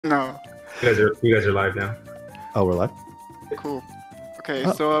No. You guys are live now. Oh, we're live? Cool. Okay,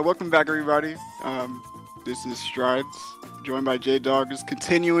 Oh. so welcome back, everybody. This is Strides, joined by J Dog, is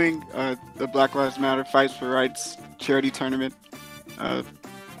continuing the Black Lives Matter Fights for Rights charity tournament.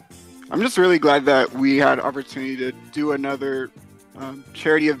 I'm just really glad that we had opportunity to do another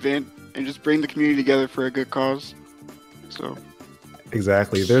charity event and just bring the community together for a good cause. So.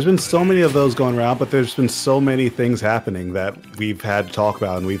 Exactly. There's been so many of those going around, but there's been so many things happening that we've had to talk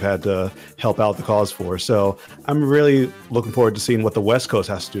about and we've had to help out the cause for. So I'm really looking forward to seeing what the West Coast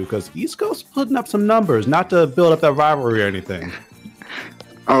has to do, because East Coast putting up some numbers, not to build up that rivalry or anything.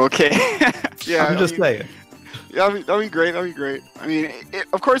 Okay. Yeah. I'm just saying. Yeah, that'd be great. That'd be great. I mean,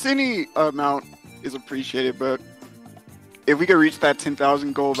 of course, any amount is appreciated, but if we could reach that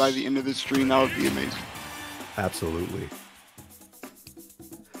 10,000 goal by the end of this stream, that would be amazing. Absolutely.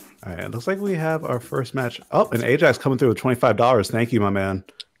 All right, it looks like we have our first match. Oh, and Ajax coming through with $25. Thank you, my man.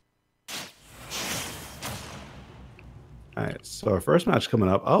 All right, so our first match coming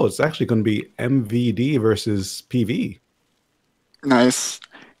up. Oh, it's actually going to be MVD versus PV. Nice.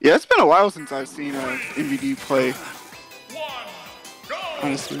 Yeah, it's been a while since I've seen MVD play.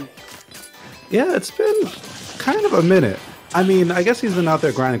 Honestly. Yeah, it's been kind of a minute. I mean, I guess he's been out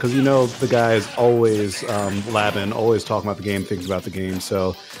there grinding because, you know, the guy's always labbing, always talking about the game, thinking about the game.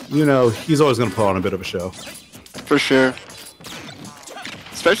 So, you know, he's always going to put on a bit of a show. For sure.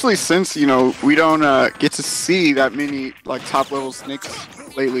 Especially since, you know, we don't get to see that many, like, top-level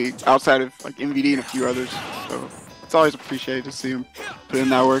snakes lately outside of, like, MVD and a few others. So it's always appreciated to see him put in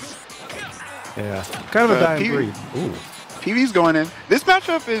that work. Yeah. Kind of a dying breed. Ooh. PV's going in. This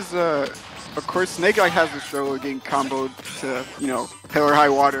matchup is... of course, Snake has the struggle of getting comboed to, you know, hell or high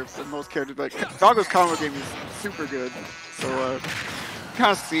water for most characters. Like, Falco's combo game is super good. So,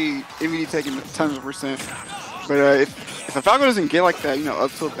 kind of see MVD taking tons of percent. But if a Falco doesn't get, like, that, you know, up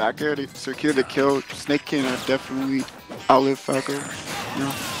tilt back air to secure the kill, Snake can definitely outlive Falco. You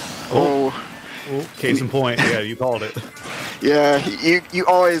know? Oh, case in point. Yeah, you called it. Yeah, you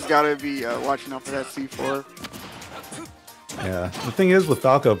always got to be watching out for that C4. Yeah, the thing is with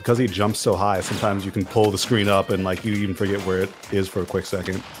Falco, because he jumps so high, sometimes you can pull the screen up and like you even forget where it is for a quick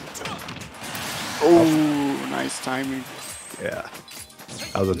second. Oh, nice timing. Yeah,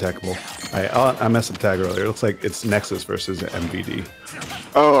 that was untechable. I messed up the tag earlier. It looks like it's Nexus versus MVD.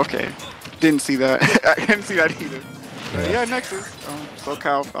 Oh, okay. Didn't see that. I didn't see that either. Yeah, Nexus.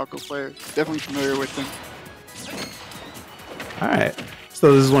 SoCal Falco player. Definitely familiar with him. All right.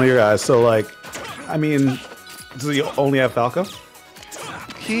 So this is one of your guys. So like, I mean, does he only have Falco?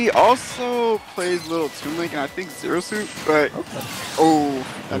 He also plays Little Toon Link and I think Zero Suit, but oh,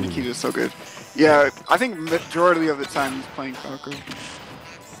 that Nikita is so good. Yeah, I think majority of the time he's playing Falco.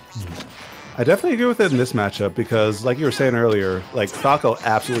 I definitely agree with it in this matchup because, like you were saying earlier, like Falco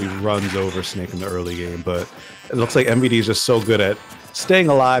absolutely runs over Snake in the early game, but it looks like MVD is just so good at staying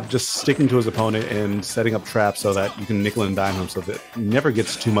alive, just sticking to his opponent and setting up traps so that you can nickel and dime him so that he never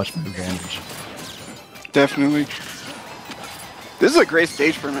gets too much of an advantage. Definitely. This is a great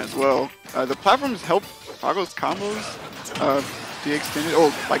stage for him as well. The platforms help Falco's combos be extended.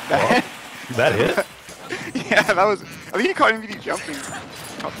 Oh, like that. Oh, that hit? Yeah, that was... I think he caught MVD jumping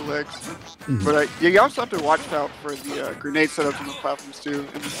off the legs. But yeah, you also have to watch out for the grenade setups on the platforms too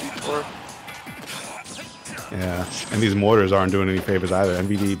in the C4. Yeah, and these mortars aren't doing any favors either.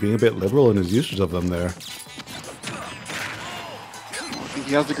 MVD being a bit liberal in his usage of them there. I think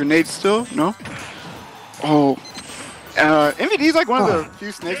he has the grenade still? No? Oh, MVD is like one of the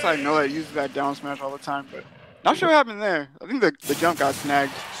few snakes I know that uses that down smash all the time, but not sure what happened there. I think the jump got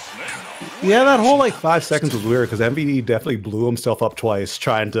snagged. Yeah, that whole like 5 seconds was weird because MVD definitely blew himself up twice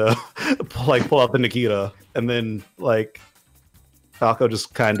trying to like pull out the Nikita, and then like Falco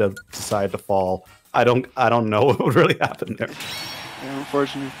just kind of decided to fall. I don't know what would really happen there. Yeah,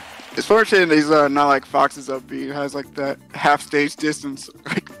 unfortunately. It's fortunate he's not like Fox's up B. It has like that half stage distance.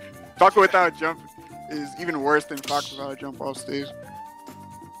 Like Falco without a jump is even worse than Fox without a jump off stage.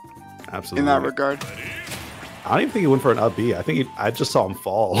 Absolutely. In that regard. I don't even think he went for an up B. I just saw him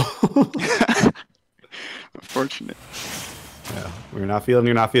fall. Unfortunate. Yeah, you're not feeling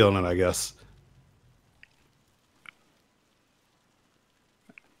it, I guess.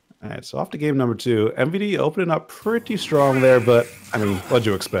 All right, so off to game number 2. MVD opening up pretty strong there, but I mean, what'd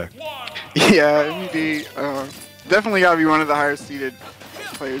you expect? Yeah, MVD definitely gotta be one of the higher seeded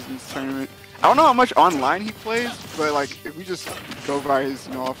players in this tournament. I don't know how much online he plays, but like if we just go by his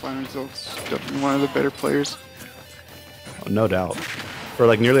offline results, definitely one of the better players. Oh, no doubt. For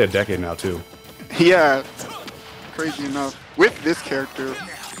like nearly a decade now too. Yeah, crazy enough. With this character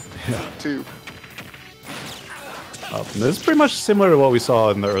too. And this is pretty much similar to what we saw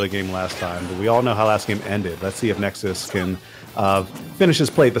in the early game last time, but we all know how last game ended. Let's see if Nexus can finish his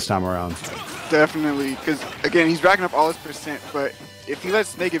plate this time around. Definitely, because again, he's racking up all his percent, but if he lets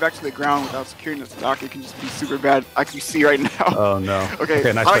Snake get back to the ground without securing the stock, it can just be super bad. I can see right now. Oh no.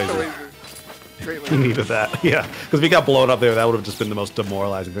 Okay, nice I like the laser. laser. Great He laser. needed that, yeah. Because if he got blown up there, that would have just been the most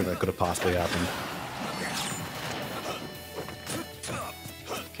demoralizing thing that could have possibly happened.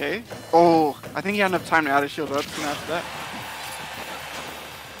 Okay. Oh, I think he had enough time to add a shield up soon after that.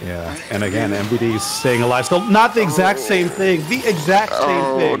 Yeah, and again, MVD is staying alive. Still, not the exact same thing. The exact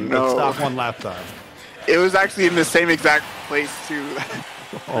same thing. No. But stop one lap time. It was actually in the same exact place too.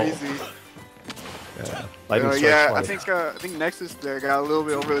 Crazy. Yeah, lightning strikes Yeah, twice. I think Nexus there got a little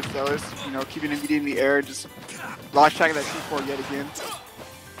bit overly zealous. You know, keeping MVD in the air, just lost track of that 2-4 yet again.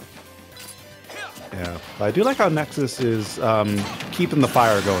 Yeah, but I do like how Nexus is keeping the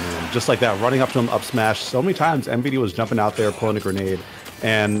fire going in, just like that, running up to him, up smash. So many times MVD was jumping out there, pulling a grenade,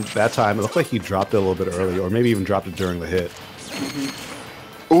 and that time it looked like he dropped it a little bit early, or maybe even dropped it during the hit.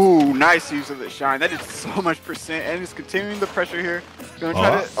 Ooh, nice use of the shine. That did so much percent, and it's continuing the pressure here. Gonna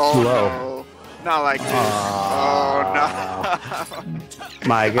try to. Oh slow. no, not like this. Oh no.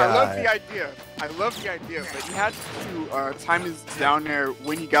 My God. I love the idea. I love the idea, but he had to time his down there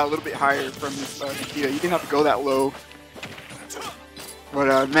when he got a little bit higher from his Nikita. He didn't have to go that low.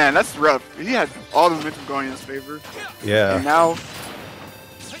 But man, that's rough. He had all the momentum going in his favor. Yeah. And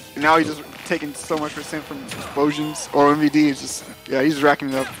now he's just taking so much percent from explosions or MVD. It's just, yeah, he's racking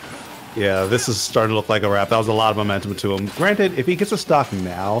it up. Yeah, this is starting to look like a wrap. That was a lot of momentum to him. Granted, if he gets a stock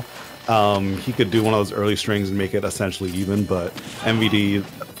now, he could do one of those early strings and make it essentially even, but MVD,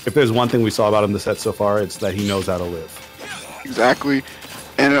 if there's one thing we saw about him this set so far, it's that he knows how to live. Exactly.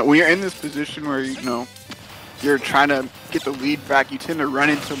 And when you're in this position where, you know, you're trying to get the lead back, you tend to run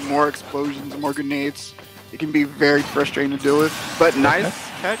into more explosions, more grenades. It can be very frustrating to deal with. But nice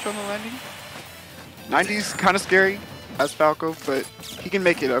catch on the landing. 90's kind of scary as Falco, but he can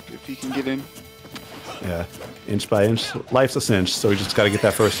make it up if he can get in. Yeah, inch by inch, life's a cinch, so we just got to get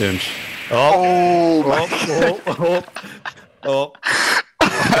that first inch. Oh my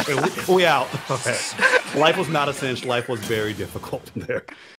We out. Okay. Life was not a cinch. Life was very difficult there.